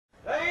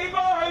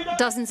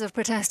Dozens of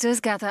protesters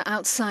gather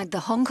outside the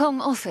Hong Kong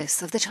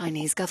office of the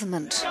Chinese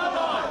government.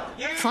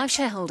 5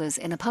 shareholders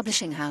in a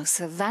publishing house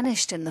have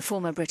vanished in the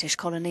former British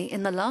colony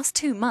in the last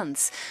 2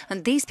 months,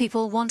 and these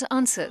people want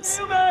answers.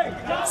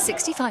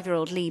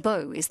 65-year-old Li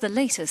Bo is the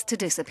latest to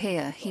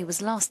disappear. He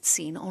was last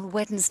seen on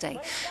Wednesday.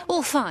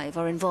 All 5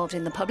 are involved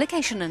in the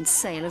publication and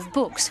sale of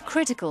books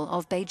critical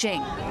of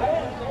Beijing.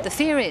 The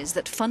fear is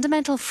that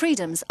fundamental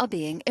freedoms are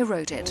being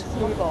eroded.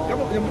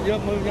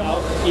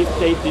 If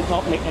they did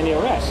not make any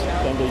arrests,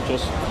 then they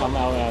just come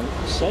out and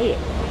say it.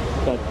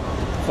 But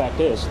the fact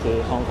is,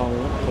 the Hong Kong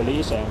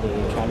police and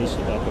the Chinese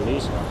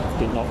police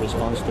did not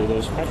respond to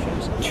those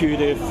questions. To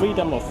the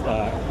freedom of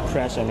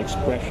press and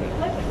expression,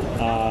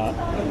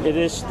 it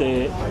is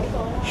the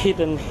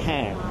hidden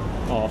hand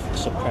of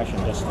suppression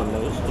that's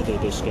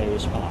the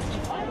scariest part.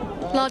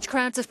 Large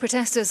crowds of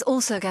protesters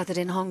also gathered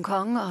in Hong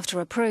Kong after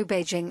a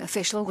pro-Beijing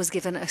official was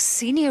given a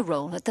senior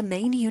role at the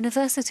main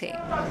university.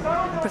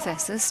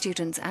 Professors,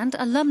 students and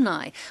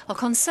alumni are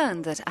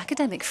concerned that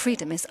academic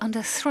freedom is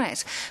under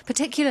threat,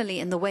 particularly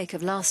in the wake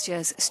of last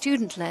year's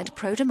student-led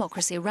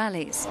pro-democracy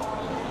rallies.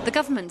 The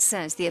government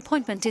says the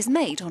appointment is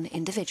made on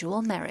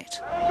individual merit.